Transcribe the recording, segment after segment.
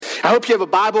hope you have a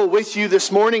Bible with you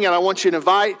this morning, and I want you to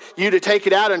invite you to take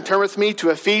it out and turn with me to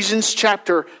Ephesians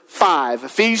chapter 5.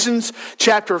 Ephesians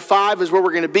chapter 5 is where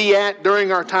we're going to be at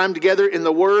during our time together in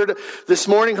the Word this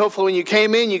morning. Hopefully when you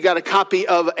came in, you got a copy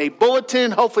of a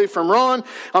bulletin, hopefully from Ron.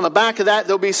 On the back of that,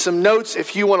 there'll be some notes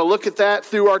if you want to look at that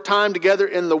through our time together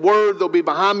in the Word. They'll be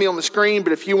behind me on the screen,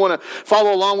 but if you want to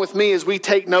follow along with me as we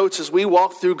take notes, as we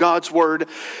walk through God's Word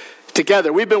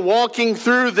together. We've been walking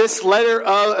through this letter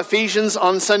of Ephesians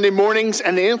on Sunday mornings,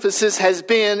 and the emphasis has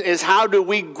been is how do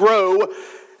we grow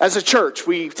as a church.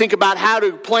 We think about how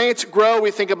do plants grow,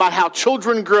 we think about how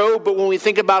children grow, but when we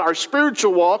think about our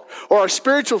spiritual walk or our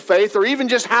spiritual faith, or even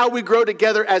just how we grow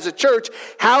together as a church,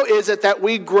 how is it that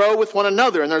we grow with one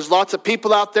another? And there's lots of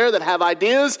people out there that have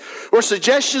ideas or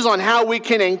suggestions on how we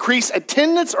can increase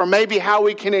attendance, or maybe how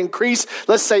we can increase,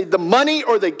 let's say, the money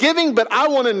or the giving. But I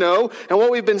want to know, and what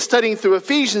we've been studying through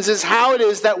Ephesians is how it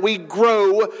is that we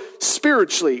grow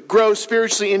spiritually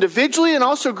individually, and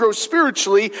also grow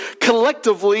spiritually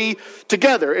collectively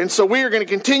together. And so we are going to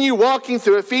continue walking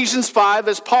through Ephesians 5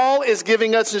 as Paul is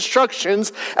giving us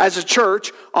instructions as a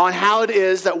church on how it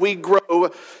is that we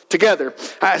grow together.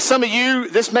 Some of you,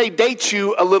 this may date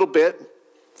you a little bit,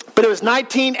 but it was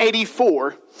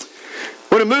 1984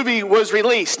 when a movie was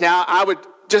released. Now, I would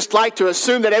just like to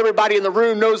assume that everybody in the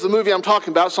room knows the movie I'm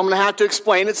talking about, so I'm going to have to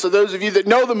explain it. So those of you that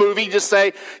know the movie, just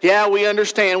say, yeah, we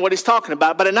understand what he's talking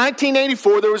about. But in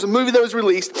 1984, there was a movie that was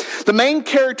released. The main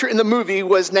character in the movie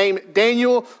was named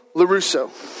Daniel LaRusso.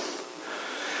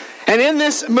 And in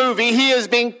this movie, he is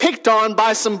being picked on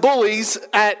by some bullies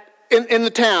in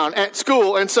the town, at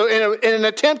school. And so in an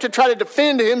attempt to try to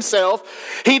defend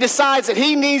himself, he decides that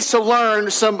he needs to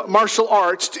learn some martial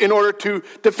arts in order to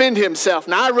defend himself.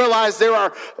 Now, I realize there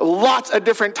are lots of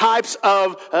different types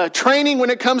of training when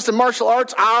it comes to martial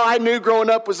arts. All I knew growing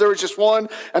up was there was just one,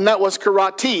 and that was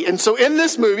karate. And so in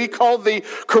this movie called The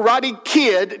Karate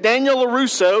Kid, Daniel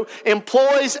LaRusso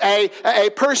employs a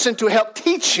person to help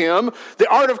teach him the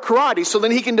art of karate so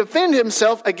then he can defend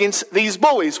himself against these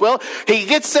bullies. Well, he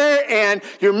gets there, and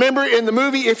you remember in the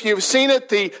movie, if you've seen it,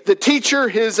 the teacher,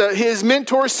 his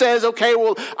mentor says, okay,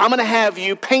 well, I'm going to have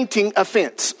you painting a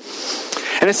fence.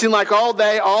 And it seemed like all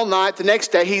day, all night, the next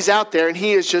day, he's out there and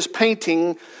he is just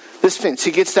painting this fence. He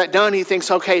gets that done. He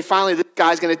thinks, okay, finally this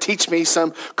guy's going to teach me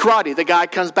some karate. The guy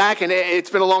comes back, and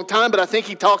it's been a long time, but I think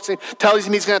he tells him he's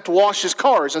going to have to wash his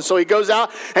cars. And so he goes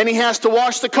out and he has to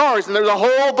wash the cars. And there's a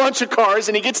whole bunch of cars,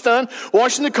 and he gets done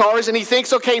washing the cars, and he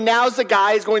thinks, okay, now's the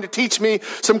guy who's going to teach me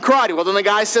some karate. Well, then the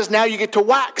guy says, now you get to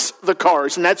wax the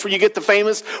cars. And that's where you get the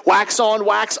famous wax on,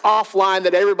 wax off line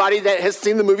that everybody that has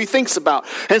seen the movie thinks about.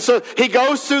 And so he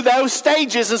goes through those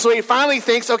stages, and so he finally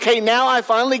thinks, okay, now I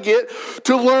finally get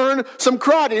to learn some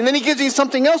karate. And then he gives me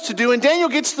something else to do. And Daniel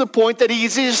gets to the point that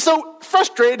he's just so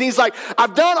frustrated. And he's like,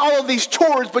 I've done all of these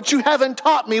chores, but you haven't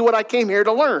taught me what I came here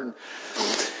to learn.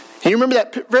 And you remember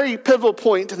that very pivotal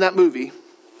point in that movie,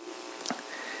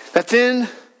 that then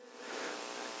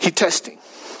he's testing.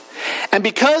 And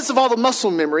because of all the muscle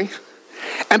memory,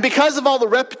 and because of all the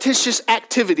repetitious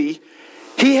activity,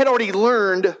 he had already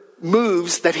learned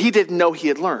moves that he didn't know he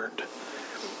had learned.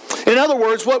 In other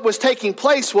words, what was taking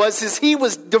place is he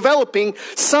was developing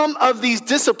some of these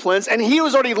disciplines, and he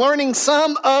was already learning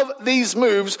some of these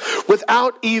moves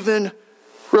without even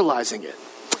realizing it.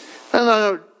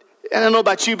 I don't know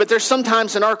about you, but there's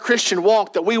sometimes in our Christian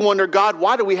walk that we wonder, God,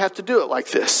 why do we have to do it like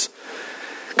this?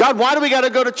 God, why do we got to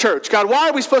go to church? God, why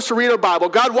are we supposed to read our Bible?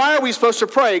 God, why are we supposed to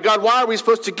pray? God, why are we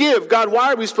supposed to give? God,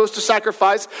 why are we supposed to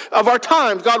sacrifice of our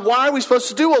time? God, why are we supposed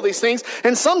to do all these things?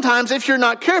 And sometimes if you're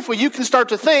not careful, you can start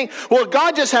to think, well,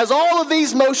 God just has all of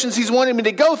these motions he's wanting me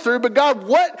to go through, but God,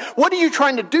 what are you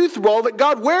trying to do through all of it?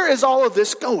 God, where is all of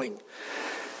this going?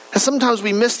 And sometimes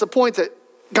we miss the point that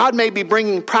God may be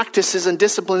bringing practices and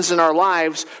disciplines in our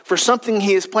lives for something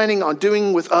he is planning on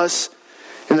doing with us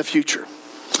in the future.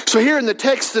 So here in the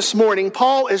text this morning,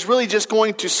 Paul is really just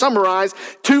going to summarize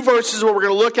two verses where we're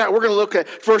going to look at. We're going to look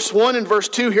at verse 1 and verse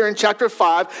 2 here in chapter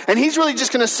 5. And he's really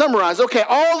just going to summarize, okay,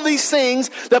 all of these things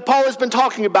that Paul has been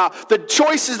talking about, the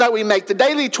choices that we make, the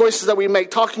daily choices that we make,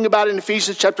 talking about in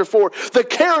Ephesians chapter 4, the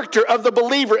character of the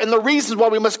believer and the reasons why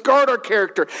we must guard our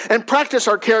character and practice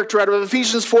our character out of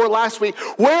Ephesians 4 last week.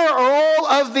 Where are all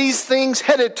of these things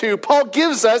headed to? Paul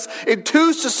gives us in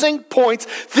two succinct points.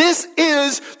 This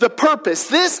is the purpose.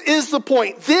 This is the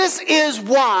point. This is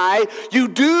why you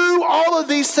do all of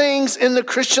these things in the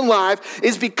Christian life,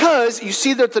 is because, you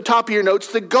see there at the top of your notes,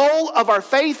 the goal of our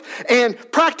faith and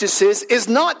practices is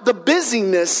not the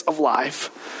busyness of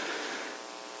life,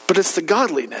 but it's the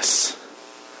godliness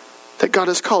that God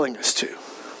is calling us to.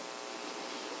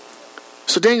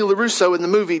 So Daniel LaRusso in the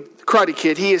movie Karate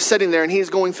Kid, he is sitting there and he's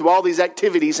going through all these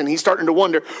activities and he's starting to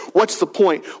wonder, what's the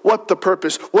point? What's the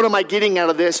purpose? What am I getting out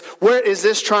of this? Where is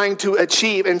this trying to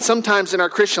achieve? And sometimes in our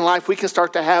Christian life, we can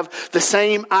start to have the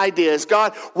same ideas.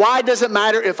 God, why does it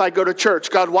matter if I go to church?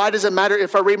 God, why does it matter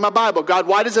if I read my Bible? God,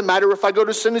 why does it matter if I go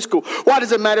to Sunday school? Why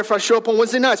does it matter if I show up on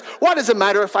Wednesday nights? Why does it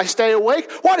matter if I stay awake?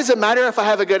 Why does it matter if I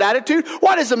have a good attitude?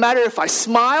 Why does it matter if I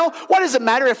smile? Why does it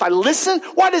matter if I listen?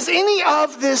 Why does any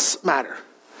of this matter?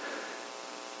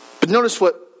 But notice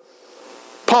what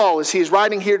Paul, as he's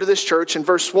writing here to this church in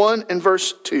verse 1 and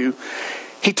verse 2,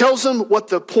 he tells them what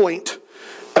the point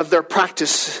of their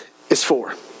practice is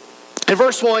for. In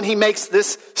verse 1, he makes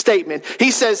this statement.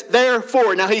 He says,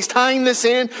 therefore. Now he's tying this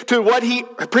in to what he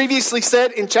previously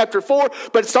said in chapter 4,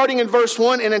 but starting in verse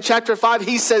 1 and in chapter 5,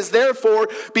 he says, therefore,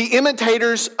 be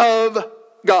imitators of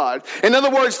God. In other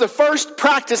words, the first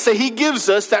practice that he gives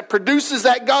us that produces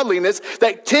that godliness,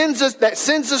 that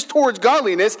sends us towards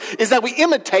godliness, is that we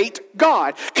imitate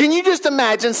God. Can you just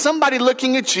imagine somebody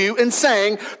looking at you and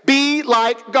saying, be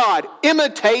like God,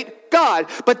 imitate God?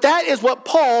 But that is what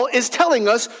Paul is telling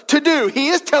us to do. He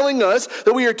is telling us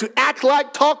that we are to act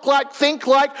like, talk like, think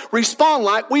like, respond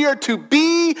like. We are to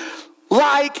be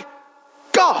like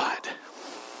God.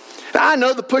 Now, I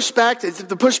know the pushback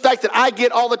that I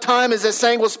get all the time is this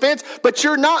saying, well, Spence, but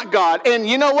you're not God. And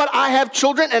you know what? I have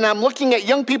children and I'm looking at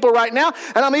young people right now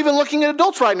and I'm even looking at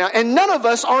adults right now. And none of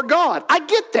us are God. I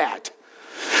get that.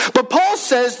 But Paul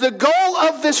says the goal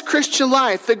of this Christian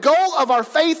life, the goal of our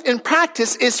faith and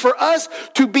practice is for us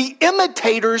to be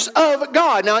imitators of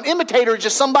God. Now, an imitator is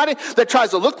just somebody that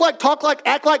tries to look like, talk like,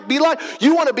 act like, be like.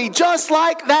 You want to be just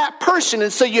like that person.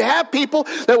 And so you have people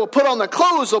that will put on the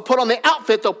clothes, they'll put on the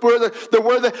outfit, they'll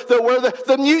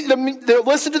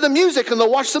listen to the music and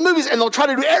they'll watch the movies and they'll try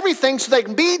to do everything so they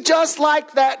can be just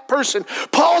like that person.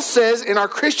 Paul says in our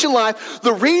Christian life,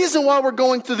 the reason why we're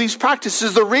going through these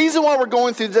practices, the reason why we're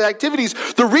going through the activities,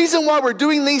 the reason why we're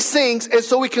doing these things is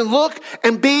so we can look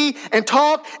and be and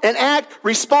talk and act,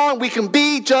 respond. We can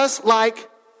be just like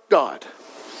God.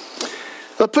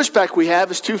 The pushback we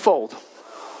have is twofold.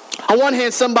 On one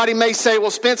hand, somebody may say,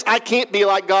 well, Spence, I can't be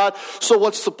like God, so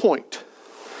what's the point?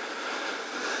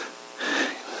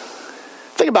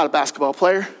 Think about a basketball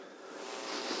player.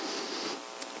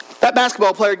 That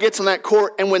basketball player gets on that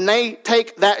court, and when they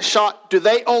take that shot, do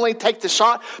they only take the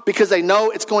shot because they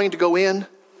know it's going to go in?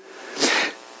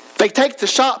 They take the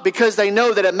shot because they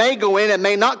know that it may go in and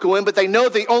may not go in, but they know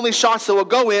the only shots that will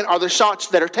go in are the shots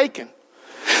that are taken.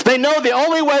 They know the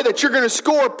only way that you're going to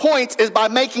score points is by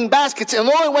making baskets. And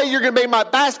the only way you're going to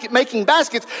be making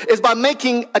baskets is by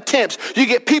making attempts. You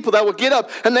get people that will get up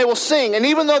and they will sing. And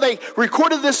even though they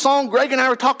recorded this song, Greg and I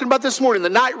were talking about this morning, the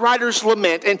Night Riders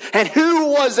Lament, and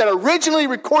who was that originally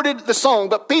recorded the song,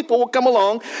 but people will come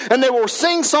along and they will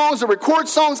sing songs or record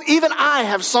songs. Even I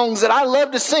have songs that I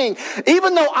love to sing.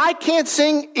 Even though I can't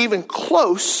sing even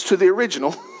close to the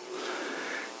original,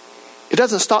 it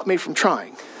doesn't stop me from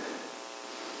trying.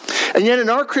 And yet in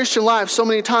our Christian life, so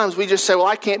many times we just say, well,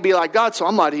 I can't be like God, so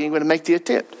I'm not even going to make the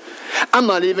attempt. I'm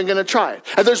not even going to try it.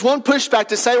 And there's one pushback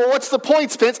to say, well, what's the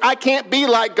point, Spence? I can't be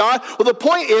like God. Well, the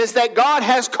point is that God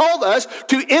has called us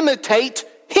to imitate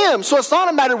Him. So it's not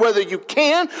a matter whether you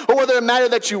can or whether a matter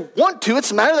that you want to.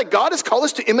 It's a matter that God has called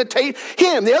us to imitate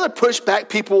Him. The other pushback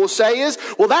people will say is,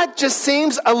 well, that just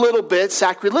seems a little bit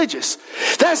sacrilegious.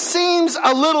 That seems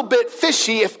a little bit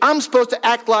fishy if I'm supposed to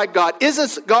act like God.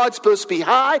 Isn't God supposed to be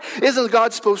high? Isn't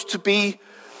God supposed to be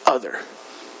other?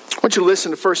 I want you to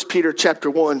listen to 1 Peter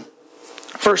chapter 1.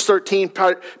 Verse 13,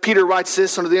 Peter writes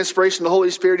this under the inspiration of the Holy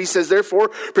Spirit. He says, therefore,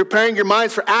 preparing your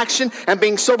minds for action and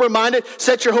being sober-minded,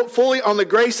 set your hope fully on the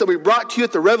grace that will be brought to you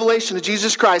at the revelation of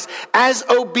Jesus Christ. As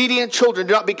obedient children,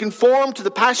 do not be conformed to the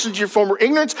passions of your former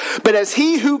ignorance, but as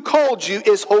He who called you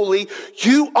is holy,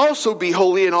 you also be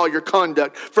holy in all your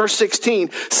conduct. Verse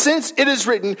 16, since it is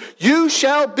written, you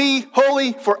shall be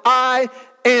holy, for I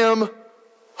am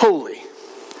holy.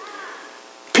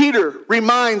 Peter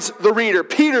reminds the reader,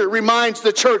 Peter reminds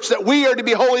the church that we are to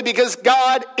be holy because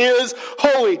God is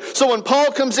holy. So when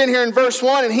Paul comes in here in verse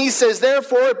 1 and he says,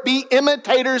 therefore be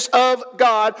imitators of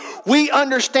God, we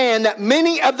understand that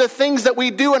many of the things that we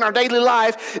do in our daily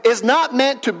life is not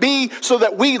meant to be so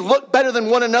that we look better than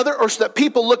one another or so that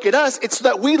people look at us. It's so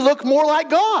that we look more like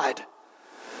God.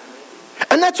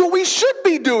 And that's what we should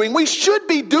be doing. We should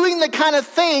be doing the kind of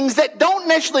things that don't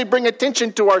necessarily bring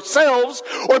attention to ourselves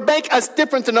or make us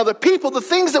different than other people. The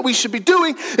things that we should be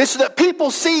doing is so that people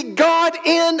see God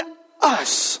in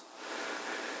us.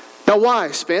 Now why,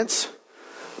 Spence?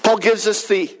 Paul gives us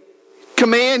the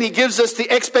command. He gives us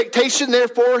the expectation.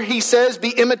 Therefore, he says, be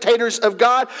imitators of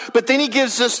God. But then he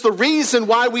gives us the reason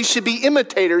why we should be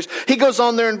imitators. He goes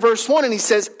on there in verse 1 and he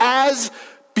says, as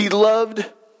beloved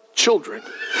children.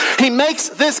 He makes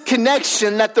this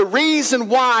connection that the reason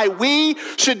why we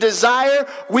should desire,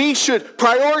 we should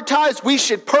prioritize, we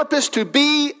should purpose to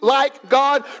be like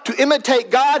God, to imitate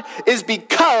God, is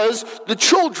because the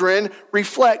children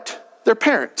reflect their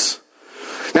parents.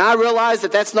 Now, I realize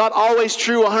that that's not always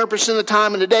true 100% of the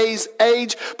time in today's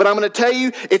age, but I'm going to tell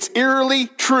you it's eerily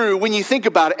true when you think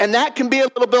about it. And that can be a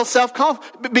little bit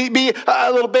be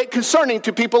a little bit concerning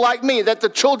to people like me, that the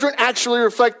children actually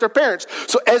reflect their parents.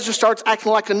 So Ezra starts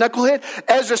acting like a knucklehead.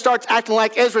 Ezra starts acting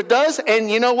like Ezra does. And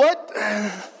you know what?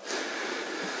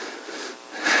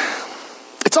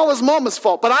 It's all his mama's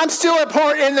fault, but I'm still a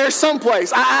part in there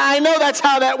someplace. I know that's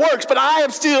how that works, but I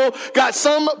have still got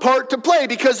some part to play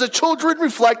because the children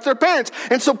reflect their parents.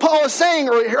 And so Paul is saying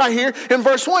right here in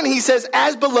verse 1, he says,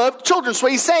 as beloved children. So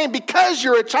he's saying because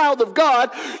you're a child of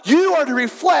God, you are to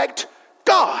reflect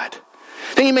God.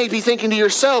 Then you may be thinking to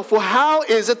yourself, well, how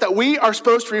is it that we are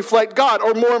supposed to reflect God?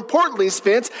 Or more importantly,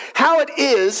 Spence, how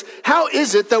is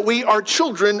it that we are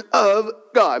children of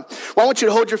God? Well, I want you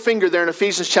to hold your finger there in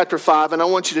Ephesians chapter 5, and I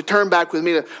want you to turn back with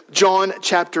me to John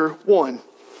chapter 1.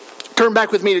 Turn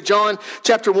back with me to John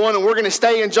chapter 1, and we're going to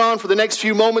stay in John for the next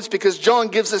few moments because John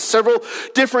gives us several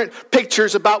different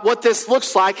pictures about what this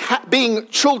looks like, being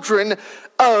children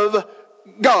of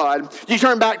God. You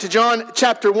turn back to John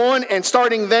chapter 1, and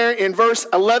starting there in verse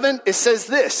 11, it says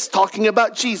this, talking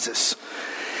about Jesus.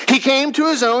 He came to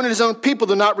his own, and his own people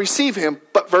did not receive him.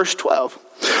 But verse 12,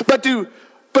 But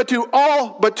to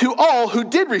all who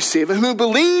did receive him, who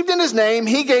believed in his name,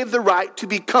 he gave the right to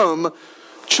become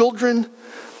children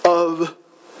of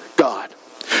God,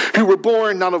 who were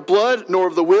born not of blood, nor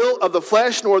of the will of the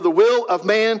flesh, nor the will of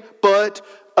man, but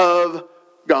of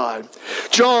God.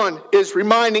 John is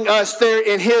reminding us there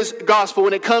in his gospel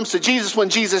when it comes to Jesus, when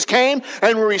Jesus came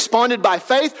and we responded by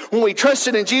faith, when we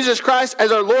trusted in Jesus Christ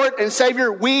as our Lord and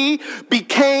Savior, we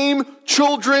became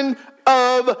children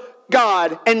of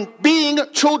God. And being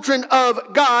children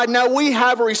of God, now we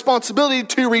have a responsibility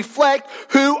to reflect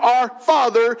who our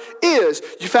Father is.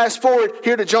 You fast forward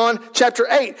here to John chapter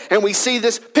 8, and we see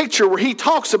this picture where he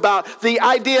talks about the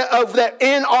idea of that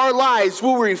in our lives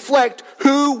we'll reflect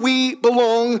who we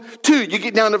belong to. You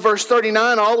get down to verse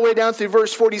 39 all the way down through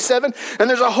verse 47, and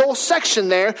there's a whole section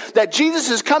there that Jesus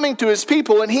is coming to his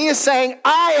people, and he is saying,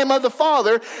 I am of the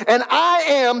Father, and I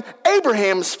am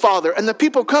Abraham's father. And the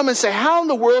people come and say, how in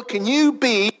the world can you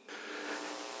be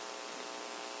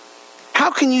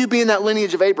in that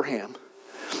lineage of Abraham?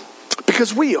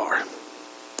 Because we are.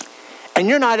 And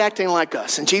you're not acting like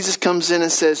us. And Jesus comes in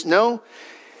and says, no,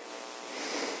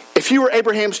 if you were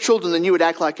Abraham's children, then you would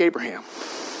act like Abraham.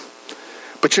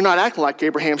 But you're not acting like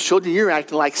Abraham's children, you're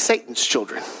acting like Satan's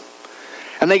children.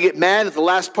 And they get mad at the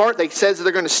last part. They says that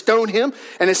they're going to stone him.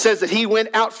 And it says that he went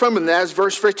out from them. That's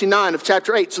verse 59 of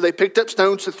chapter 8. So they picked up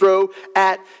stones to throw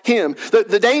at him.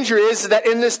 The danger is that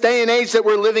in this day and age that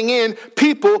we're living in,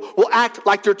 people will act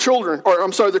like their children.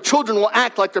 The children will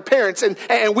act like their parents.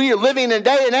 And we are living in a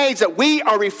day and age that we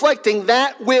are reflecting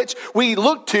that which we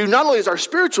look to, not only as our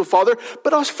spiritual father,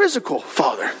 but our physical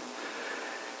father.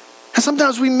 And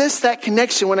sometimes we miss that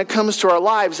connection when it comes to our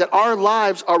lives, that our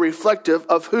lives are reflective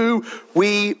of who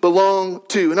we belong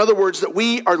to. In other words, that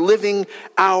we are living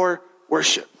our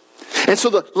worship. And so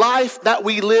the life that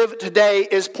we live today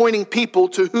is pointing people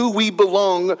to who we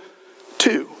belong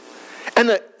to. And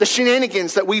the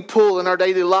shenanigans that we pull in our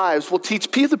daily lives will teach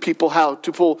other people how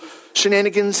to pull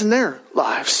shenanigans in their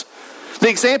lives. The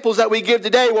examples that we give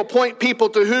today will point people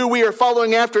to who we are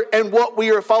following after and what we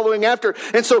are following after.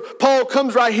 And so Paul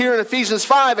comes right here in Ephesians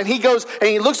 5 and he goes and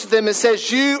he looks at them and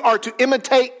says, you are to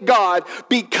imitate God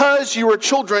because you are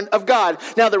children of God.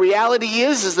 Now the reality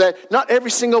is that not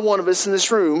every single one of us in this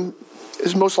room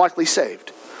is most likely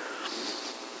saved.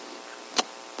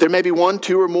 There may be one,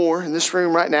 two, or more in this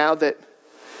room right now that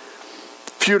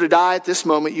if you were to die at this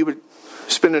moment, you would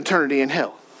spend eternity in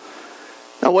hell.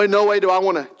 Now, in no way do I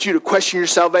want you to question your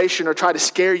salvation or try to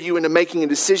scare you into making a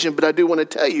decision, but I do want to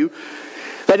tell you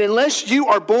that unless you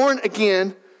are born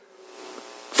again,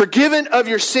 forgiven of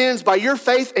your sins by your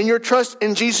faith and your trust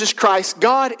in Jesus Christ,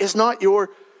 God is not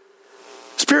your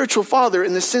spiritual father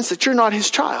in the sense that you're not his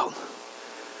child.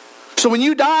 So when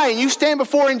you die and you stand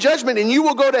before in judgment and you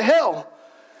will go to hell,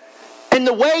 and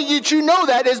the way that you know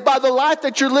that is by the life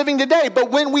that you're living today.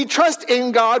 But when we trust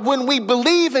in God, when we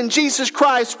believe in Jesus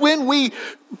Christ, when we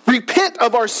repent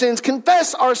of our sins,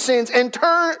 confess our sins, and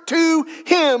turn to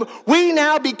him, we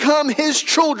now become his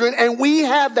children, and we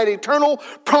have that eternal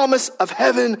promise of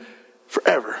heaven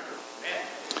forever.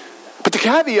 But the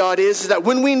caveat is that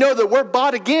when we know that we're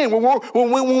bought again,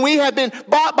 when we have been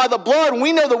bought by the blood, when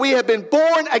we know that we have been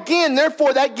born again,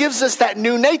 therefore that gives us that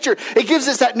new nature. It gives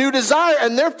us that new desire.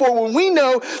 And therefore when we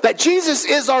know that Jesus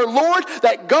is our Lord,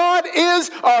 that God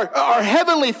is our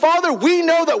Heavenly Father, we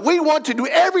know that we want to do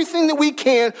everything that we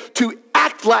can to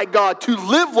act like God, to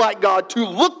live like God, to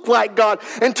look like God,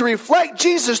 and to reflect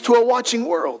Jesus to a watching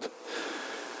world.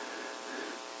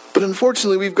 But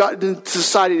unfortunately, we've gotten into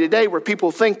society today where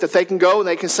people think that they can go and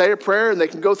they can say a prayer and they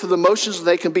can go through the motions and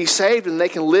they can be saved and they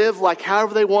can live like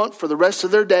however they want for the rest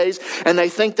of their days. And they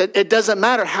think that it doesn't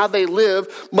matter how they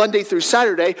live Monday through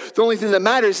Saturday. The only thing that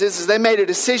matters is they made a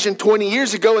decision 20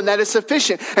 years ago and that is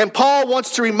sufficient. And Paul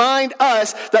wants to remind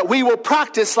us that we will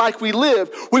practice like we live.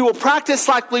 We will practice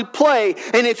like we play.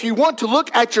 And if you want to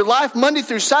look at your life Monday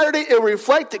through Saturday, it will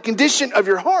reflect the condition of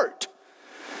your heart.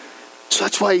 So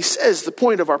that's why he says the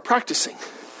point of our practicing,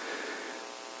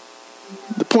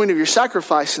 the point of your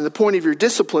sacrifice and the point of your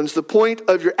disciplines, the point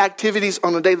of your activities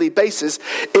on a daily basis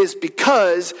is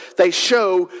because they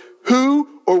show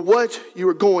who or what you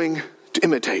are going to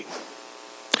imitate.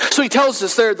 So he tells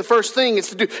us there the first thing is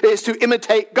to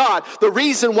imitate God. The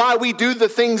reason why we do the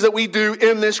things that we do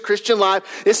in this Christian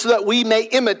life is so that we may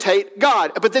imitate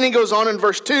God. But then he goes on in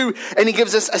verse 2 and he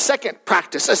gives us a second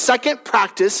practice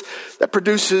that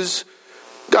produces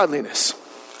godliness.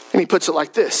 And he puts it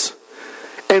like this: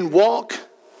 and walk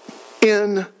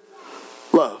in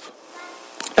love.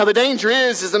 Now the danger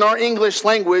is in our English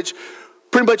language,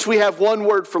 pretty much we have one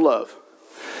word for love.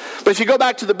 But if you go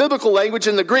back to the biblical language,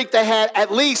 in the Greek, they had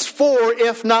at least 4,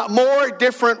 if not more,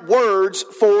 different words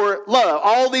for love.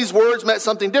 All these words meant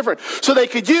something different. So they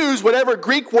could use whatever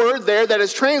Greek word there that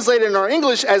is translated in our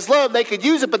English as love, they could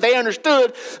use it, but they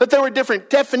understood that there were different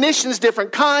definitions,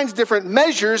 different kinds, different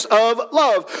measures of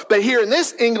love. But here in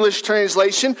this English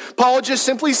translation, Paul just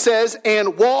simply says,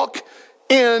 and walk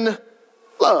in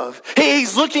love.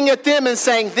 He's looking at them and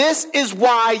saying, this is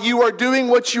why you are doing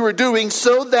what you are doing,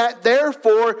 so that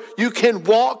therefore you can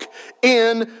walk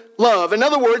in love. In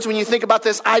other words, when you think about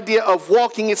this idea of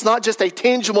walking, it's not just a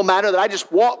tangible matter that I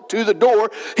just walk to the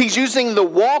door. He's using the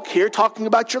walk here, talking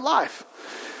about your life,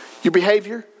 your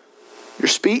behavior, your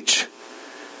speech,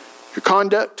 your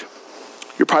conduct,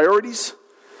 your priorities,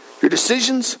 your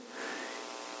decisions,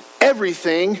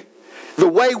 everything. The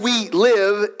way we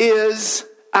live is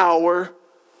our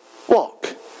walk.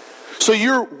 So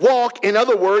your walk, in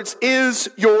other words, is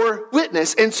your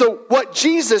witness. And so what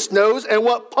Jesus knows and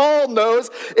what Paul knows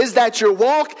is that your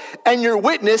walk and your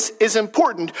witness is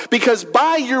important, because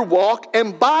by your walk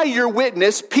and by your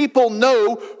witness, people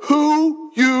know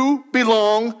who you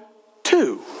belong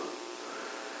to.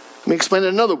 Let me explain it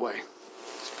another way.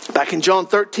 Back in John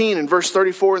 13 and verse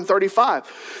 34 and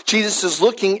 35, Jesus is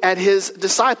looking at his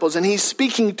disciples and he's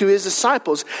speaking to his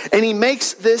disciples and he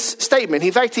makes this statement.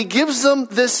 In fact, he gives them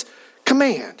this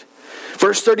command.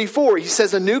 Verse 34, he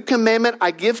says, a new commandment I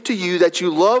give to you, that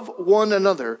you love one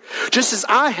another. Just as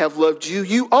I have loved you,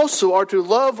 you also are to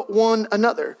love one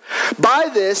another. By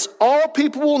this, all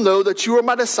people will know that you are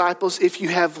my disciples if you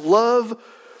have love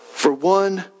for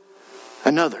one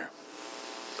another.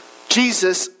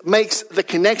 Jesus makes the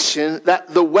connection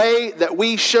that the way that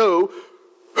we show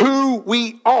who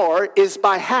we are is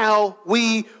by how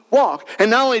we walk.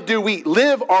 And not only do we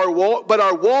live our walk, but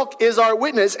our walk is our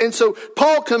witness. And so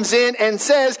Paul comes in and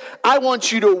says, I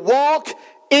want you to walk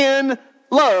in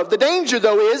love. The danger,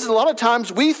 though, is a lot of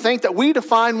times we think that we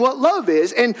define what love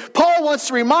is. And Paul wants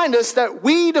to remind us that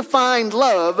we define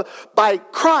love by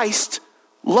Christ's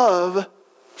love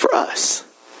for us.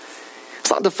 It's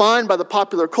not defined by the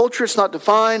popular culture. It's not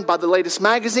defined by the latest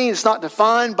magazine. It's not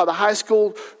defined by the high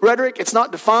school rhetoric. It's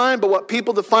not defined by what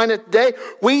people define it today.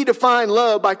 We define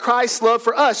love by Christ's love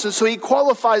for us. And so he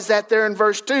qualifies that there in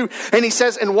verse 2. And he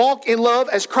says, and walk in love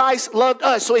as Christ loved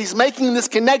us. So he's making this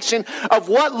connection of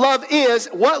what love is,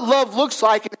 what love looks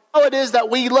like, and how it is that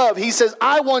we love. He says,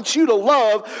 I want you to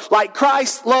love like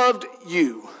Christ loved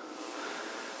you.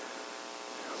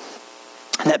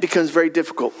 And that becomes very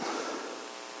difficult.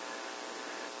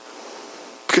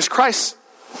 Because Christ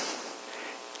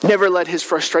never let his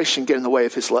frustration get in the way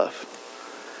of his love.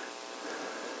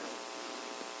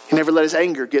 He never let his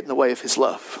anger get in the way of his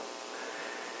love.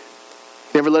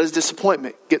 He never let his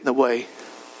disappointment get in the way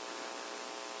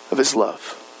of his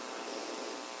love.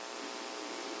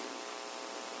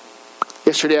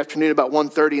 Yesterday afternoon, about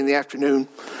 1:30 in the afternoon,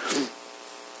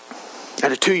 I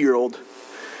had a 2-year-old.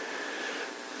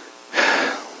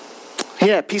 He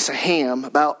had a piece of ham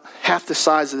about half the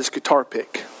size of this guitar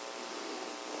pick.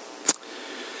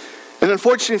 And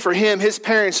unfortunately for him, his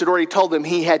parents had already told him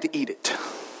he had to eat it.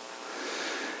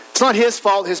 It's not his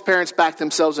fault his parents backed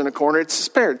themselves in a corner. It's his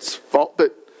parents' fault.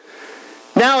 But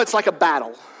now it's like a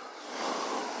battle.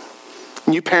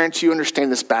 And you parents, you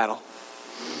understand this battle.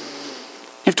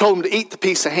 You've told him to eat the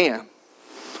piece of ham.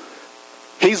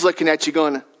 He's looking at you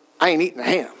going, I ain't eating the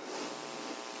ham.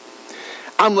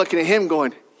 I'm looking at him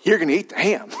going, you're going to eat the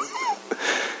ham.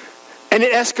 And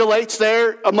it escalates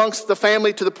there amongst the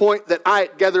family to the point that I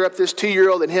gather up this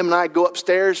 2-year-old and him and I go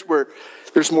upstairs where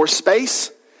there's more space,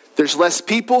 there's less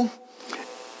people,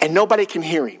 and nobody can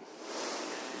hear him.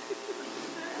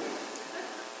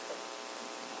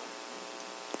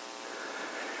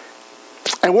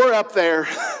 And we're up there,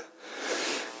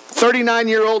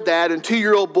 39-year-old dad and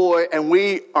 2-year-old boy, and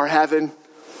we are having...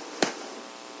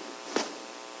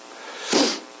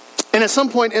 And at some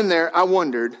point in there, I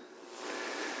wondered,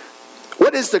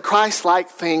 what is the Christ-like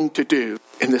thing to do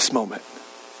in this moment?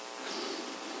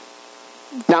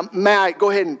 Now, may I go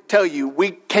ahead and tell you,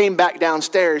 we came back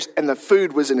downstairs and the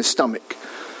food was in his stomach.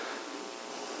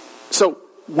 So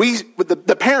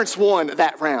the parents won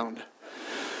that round.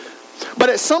 But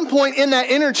at some point in that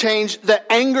interchange, the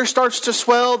anger starts to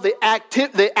swell, the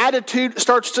attitude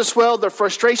starts to swell, the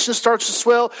frustration starts to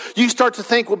swell. You start to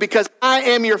think, well, because I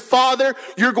am your father,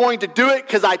 you're going to do it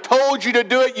because I told you to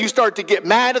do it. You start to get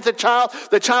mad at the child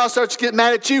starts to get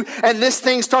mad at you, and this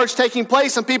thing starts taking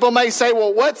place. And people may say,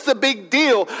 well, what's the big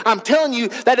deal? I'm telling you,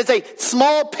 that is a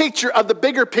small picture of the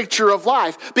bigger picture of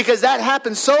life, because that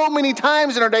happens so many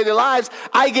times in our daily lives.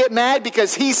 I get mad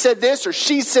because he said this or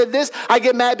she said this. I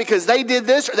get mad because they did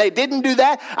this or they didn't do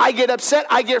that. I get upset,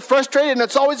 I get frustrated, and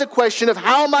it's always a question of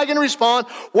how am I going to respond?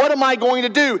 What am I going to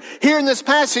do? Here in this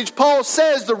passage, Paul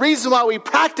says the reason why we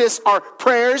practice our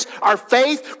prayers, our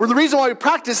faith, or the reason why we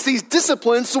practice these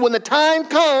disciplines, so when the time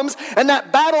comes and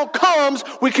that battle comes,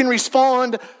 we can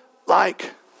respond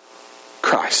like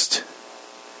Christ.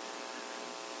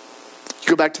 You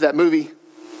go back to that movie,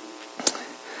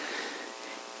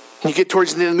 and you get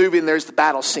towards the end of the movie and there's the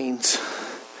battle scenes.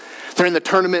 They're in the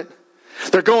tournament.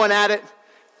 They're going at it.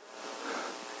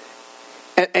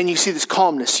 And you see this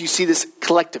calmness. You see this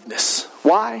collectiveness.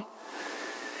 Why?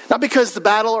 Not because the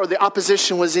battle or the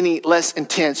opposition was any less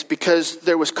intense, because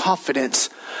there was confidence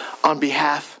on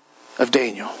behalf of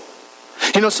Daniel.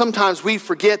 You know, sometimes we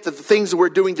forget that the things that we're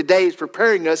doing today is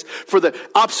preparing us for the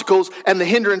obstacles and the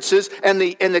hindrances and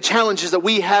the challenges that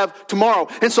we have tomorrow.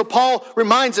 And so Paul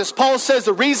reminds us, Paul says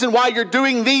the reason why you're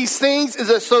doing these things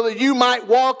is so that you might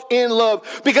walk in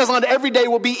love. Because not every day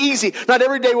will be easy. Not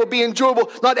every day will be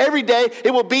enjoyable. Not every day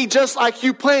it will be just like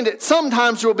you planned it.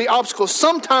 Sometimes there will be obstacles.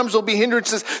 Sometimes there will be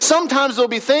hindrances. Sometimes there will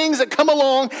be things that come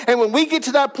along. And when we get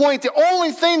to that point, the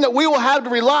only thing that we will have to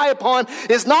rely upon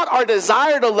is not our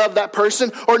desire to love that person,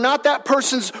 or not that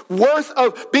person's worth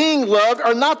of being loved,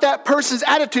 or not that person's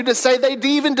attitude to say they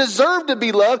even deserve to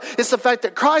be loved. It's the fact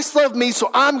that Christ loved me, so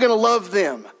I'm going to love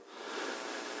them.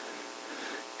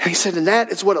 And he said, and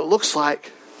that is what it looks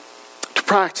like to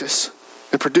practice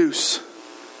and produce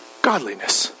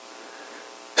godliness.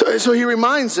 So he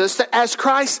reminds us that as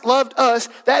Christ loved us,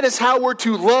 that is how we're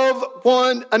to love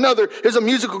one another. There's a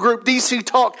musical group, DC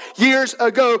Talk, years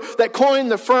ago that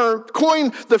coined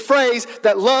the phrase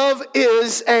that love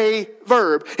is a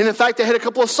verb. And in fact, they had a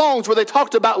couple of songs where they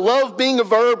talked about love being a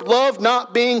verb, love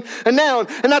not being a noun.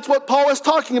 And that's what Paul is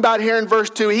talking about here in verse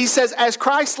 2. He says, as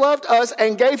Christ loved us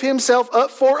and gave himself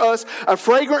up for us, a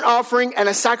fragrant offering and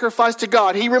a sacrifice to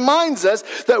God. He reminds us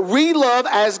that we love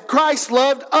as Christ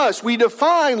loved us. We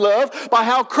define love by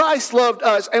how Christ loved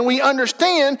us. And we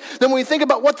understand that when we think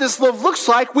about what this love looks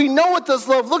like, we know what this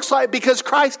love looks like because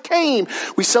Christ came.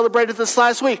 We celebrated this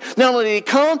last week. Not only did he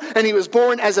come and he was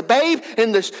born as a babe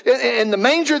in the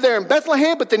manger there in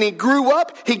Bethlehem, but then he grew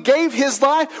up, he gave his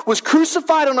life, was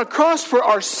crucified on a cross for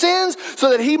our sins so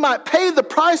that he might pay the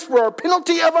price for our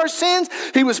penalty of our sins.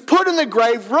 He was put in the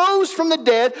grave, rose from the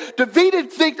dead,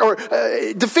 defeated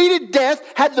death,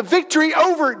 had the victory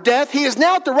over death. He is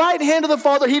now at the right hand of the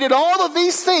Father. He did all of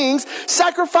these things,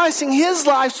 sacrificing his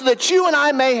life so that you and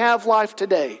I may have life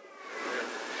today.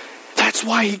 That's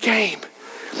why he came.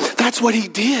 That's what he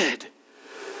did.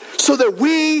 So that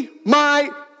we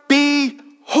might be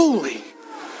holy,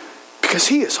 because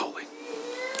he is holy.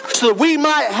 So that we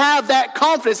might have that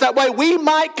confidence. That way we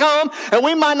might come and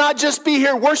we might not just be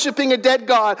here worshiping a dead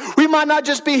God. We might not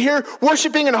just be here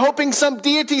worshiping and hoping some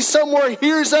deity somewhere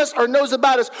hears us or knows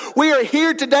about us. We are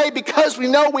here today because we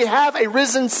know we have a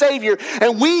risen Savior.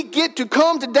 And we get to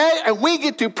come today and we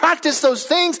get to practice those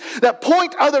things that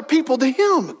point other people to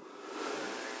him.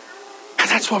 And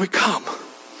that's why we come.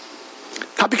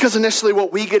 Not because of necessarily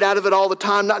what we get out of it all the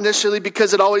time. Not necessarily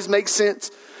because it always makes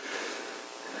sense.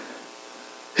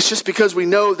 It's just because we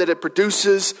know that it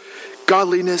produces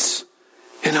godliness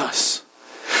in us.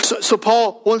 So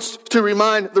Paul wants to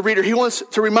remind the reader, he wants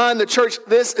to remind the church,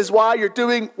 this is why you're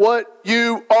doing what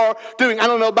you are doing. I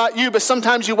don't know about you, but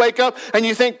sometimes you wake up and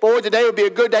you think, boy, today would be a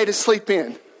good day to sleep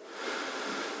in.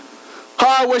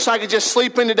 Oh, I wish I could just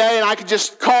sleep in today and I could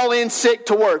just call in sick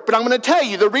to work. But I'm going to tell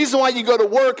you, the reason why you go to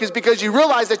work is because you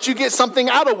realize that you get something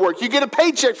out of work. You get a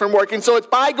paycheck from work. And so it's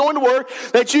by going to work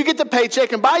that you get the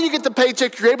paycheck. And by you get the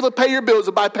paycheck, you're able to pay your bills.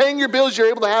 And by paying your bills, you're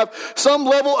able to have some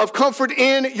level of comfort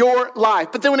in your life.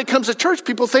 But then when it comes to church,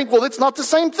 people think, well, it's not the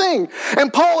same thing.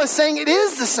 And Paul is saying it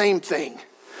is the same thing.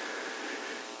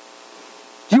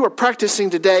 You are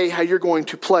practicing today how you're going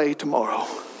to play tomorrow.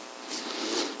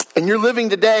 And you're living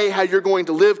today how you're going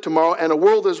to live tomorrow. And the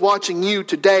world is watching you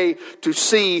today to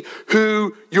see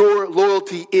who your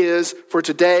loyalty is for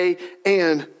today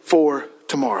and for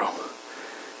tomorrow.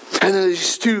 And then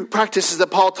these two practices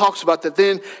that Paul talks about that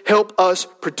then help us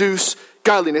produce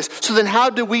godliness. So then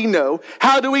how do we know?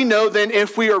 How do we know then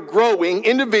if we are growing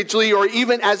individually or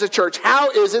even as a church? How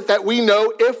is it that we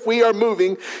know if we are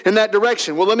moving in that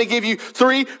direction? Well, let me give you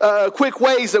three quick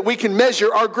ways that we can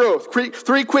measure our growth.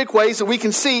 Three quick ways that we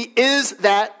can see, is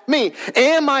that me?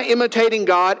 Am I imitating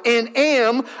God? And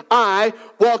am I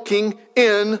walking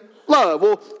in love?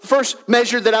 Well, the first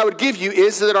measure that I would give you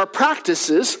is that our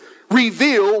practices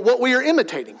reveal what we are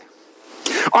imitating.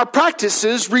 Our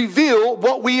practices reveal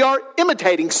what we are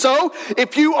imitating. So,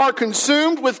 if you are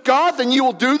consumed with God, then you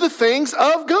will do the things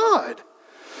of God.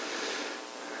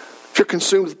 If you're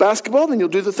consumed with basketball, then you'll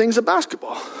do the things of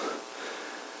basketball.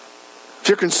 If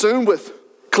you're consumed with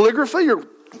calligraphy, you'll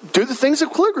do the things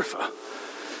of calligraphy.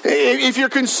 If you're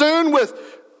consumed with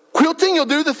quilting, you'll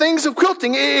do the things of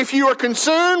quilting. If you are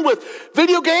concerned with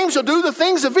video games, you'll do the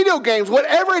things of video games.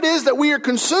 Whatever it is that we are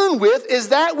consumed with is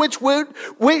that which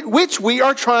we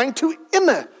are trying to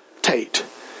imitate.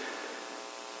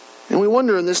 And we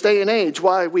wonder in this day and age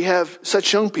why we have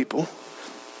such young people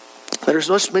that are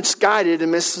so misguided and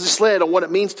misled on what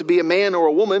it means to be a man or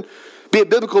a woman, be a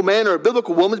biblical man or a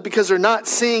biblical woman, because they're not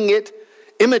seeing it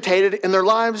imitated in their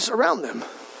lives around them.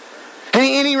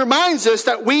 And he reminds us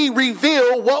that we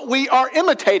reveal what we are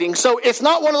imitating. So it's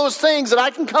not one of those things that I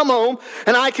can come home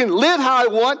and I can live how I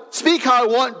want, speak how I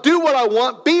want, do what I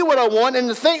want, be what I want, and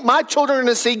to think my children are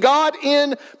going to see God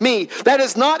in me. That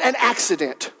is not an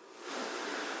accident.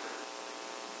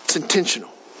 It's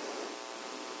intentional.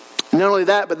 And not only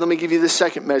that, but let me give you this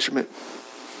second measurement.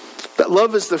 That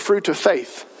love is the fruit of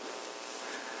faith.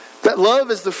 That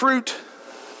love is the fruit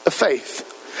of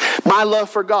faith. My love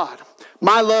for God.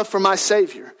 My love for my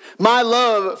Savior, my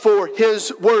love for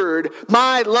His Word,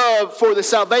 my love for the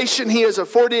salvation He has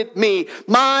afforded me,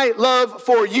 my love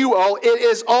for you all, it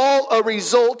is all a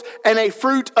result and a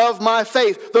fruit of my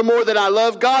faith. The more that I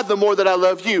love God, the more that I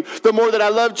love you. The more that I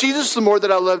love Jesus, the more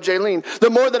that I love Jaylene.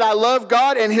 The more that I love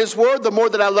God and His Word, the more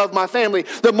that I love my family.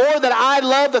 The more that I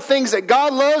love the things that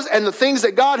God loves and the things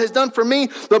that God has done for me,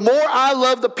 the more I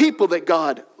love the people that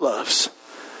God loves.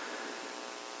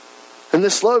 And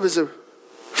this love is a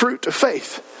fruit of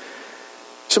faith.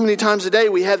 So many times a day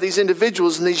we have these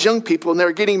individuals and these young people and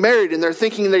they're getting married and they're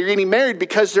thinking they're getting married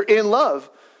because they're in love.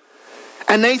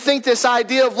 And they think this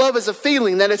idea of love is a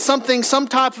feeling, that it's something, some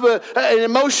type of an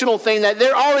emotional thing, that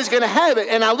they're always going to have it.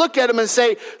 And I look at them and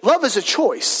say, love is a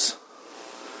choice.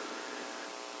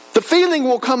 The feeling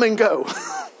will come and go.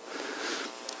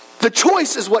 The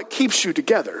choice is what keeps you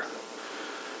together.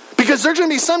 Because there's going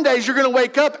to be some days you're going to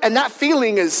wake up and that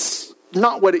feeling is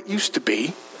not what it used to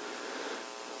be.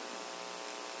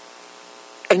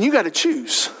 And you got to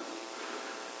choose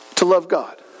to love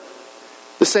God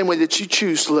the same way that you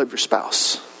choose to love your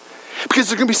spouse. Because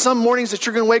there's going to be some mornings that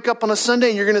you're going to wake up on a Sunday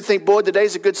and you're going to think, boy,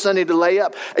 today's a good Sunday to lay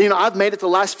up. You know, I've made it the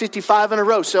last 55 in a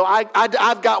row, so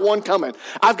I've got one coming.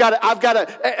 I've got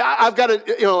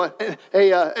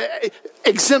a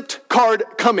exempt card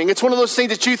coming. It's one of those things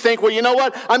that you think, well, you know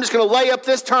what? I'm just going to lay up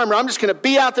this time, or I'm just going to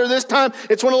be out there this time.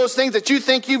 It's one of those things that you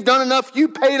think you've done enough, you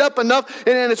paid up enough,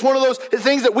 and it's one of those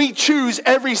things that we choose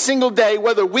every single day,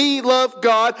 whether we love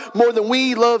God more than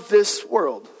we love this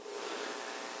world.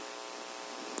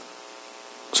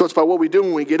 So it's by what we do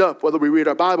when we get up, whether we read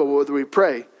our Bible, whether we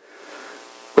pray,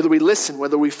 whether we listen,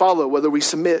 whether we follow, whether we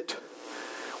submit,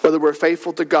 whether we're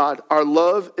faithful to God. Our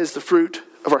love is the fruit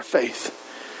of our faith.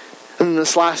 And then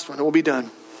this last one, and we'll be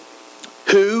done.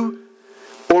 Who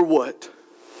or what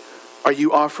are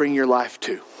you offering your life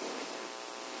to?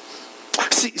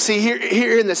 See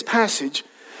here in this passage,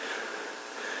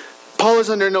 Paul is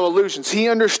under no illusions. He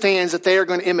understands that they are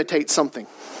going to imitate something.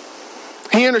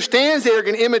 He understands they are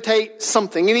going to imitate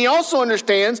something. And he also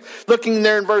understands, looking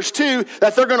there in verse 2,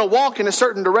 that they're going to walk in a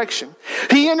certain direction.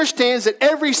 He understands that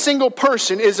every single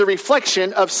person is a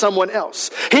reflection of someone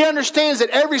else. He understands that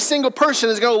every single person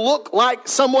is going to look like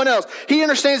someone else. He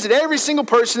understands that every single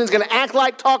person is going to act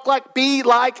like, talk like, be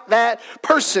like that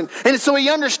person. And so he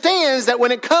understands that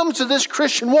when it comes to this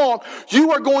Christian walk,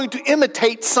 you are going to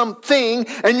imitate something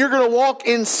and you're going to walk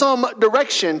in some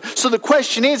direction. So the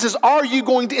question is are you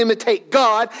going to imitate God?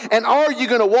 And are you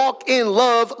going to walk in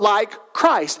love like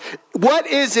Christ? What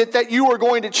is it that you are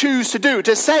going to choose to do?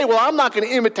 To say, well, I'm not going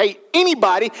to imitate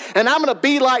anybody and I'm going to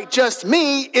be like just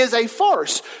me is a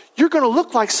farce. You're going to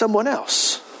look like someone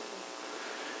else.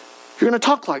 You're going to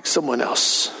talk like someone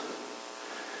else.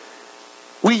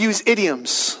 We use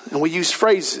idioms and we use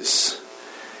phrases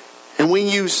and we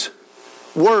use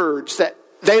words that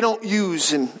they don't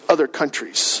use in other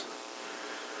countries.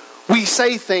 We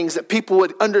say things that people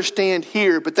would understand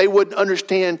here, but they wouldn't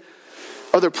understand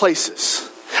other places.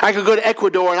 I could go to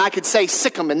Ecuador and I could say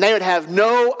 "sick'em," and they would have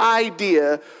no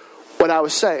idea what I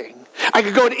was saying. I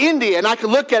could go to India and I could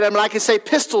look at them and I could say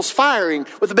 "pistols firing"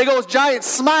 with a big old giant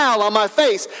smile on my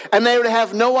face, and they would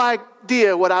have no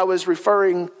idea what I was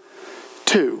referring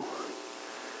to.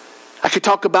 I could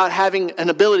talk about having an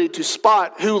ability to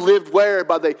spot who lived where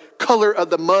by the color of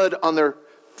the mud on their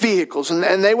vehicles,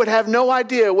 and they would have no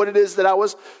idea what it is that I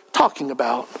was talking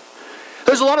about.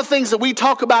 There's a lot of things that we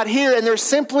talk about here, and they're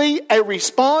simply a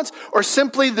response or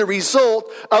simply the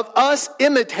result of us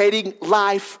imitating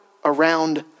life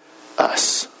around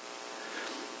us.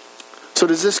 So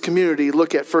does this community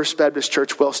look at First Baptist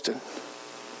Church Wellston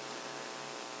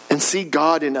and see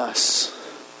God in us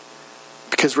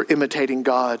because we're imitating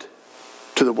God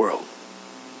to the world?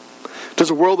 Does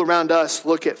the world around us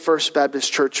look at First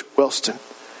Baptist Church Wellston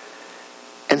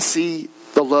and see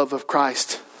the love of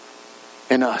Christ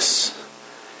in us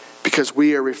because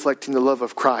we are reflecting the love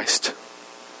of Christ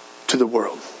to the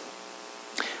world?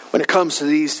 When it comes to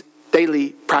these daily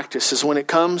practices, when it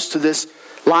comes to this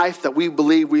life that we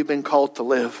believe we've been called to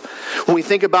live, when we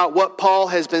think about what Paul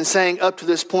has been saying up to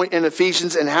this point in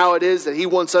Ephesians and how it is that he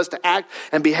wants us to act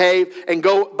and behave and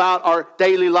go about our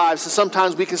daily lives, and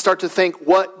sometimes we can start to think,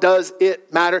 what does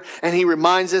it matter? And he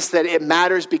reminds us that it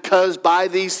matters because by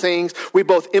these things we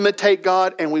both imitate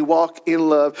God and we walk in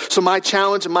love. So my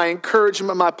challenge and my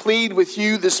encouragement, my plead with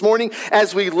you this morning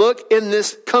as we look in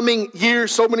this coming year,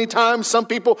 so many times some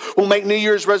people will make New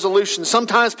Year's resolutions.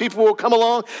 Sometimes people will come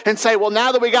along and say, well,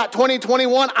 now that we got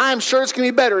 2021, I'm sure it's going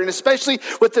to be better. And especially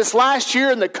with this last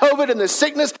year and the COVID and the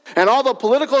sickness and all the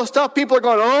political stuff, people are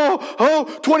going,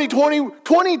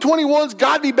 2021's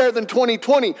got to be better than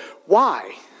 2020.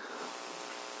 Why?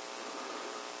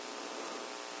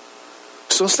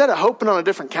 So instead of hoping on a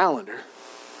different calendar,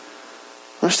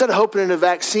 or instead of hoping in a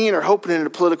vaccine or hoping in a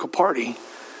political party,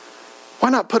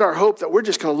 why not put our hope that we're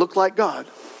just going to look like God?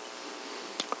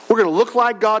 We're going to look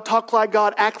like God, talk like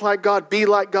God, act like God, be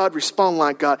like God, respond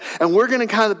like God. And we're going to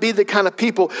kind of be the kind of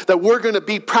people that we're going to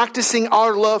be practicing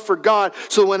our love for God.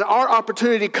 So when our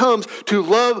opportunity comes to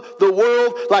love the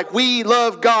world like we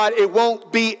love God, it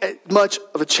won't be much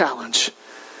of a challenge.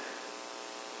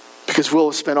 Because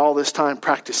we'll spend all this time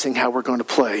practicing how we're going to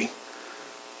play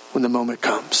when the moment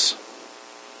comes.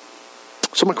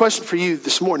 So my question for you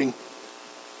this morning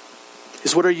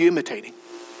is, what are you imitating?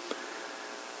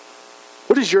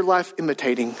 What is your life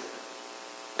imitating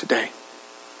today?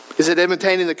 Is it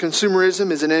imitating the consumerism?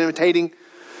 Is it imitating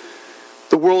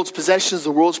the world's possessions,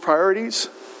 the world's priorities?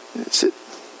 Is it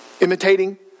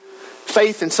imitating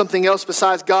faith in something else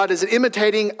besides God? Is it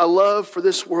imitating a love for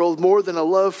this world more than a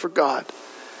love for God?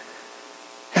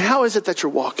 And how is it that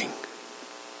you're walking?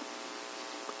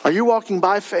 Are you walking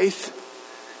by faith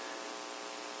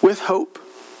with hope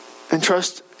and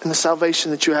trust in the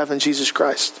salvation that you have in Jesus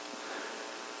Christ?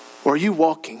 Or are you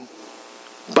walking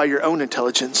by your own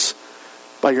intelligence,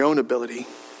 by your own ability,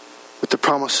 with the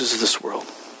promises of this world?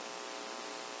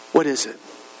 What is it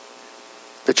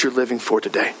that you're living for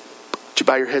today? Would you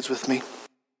bow your heads with me?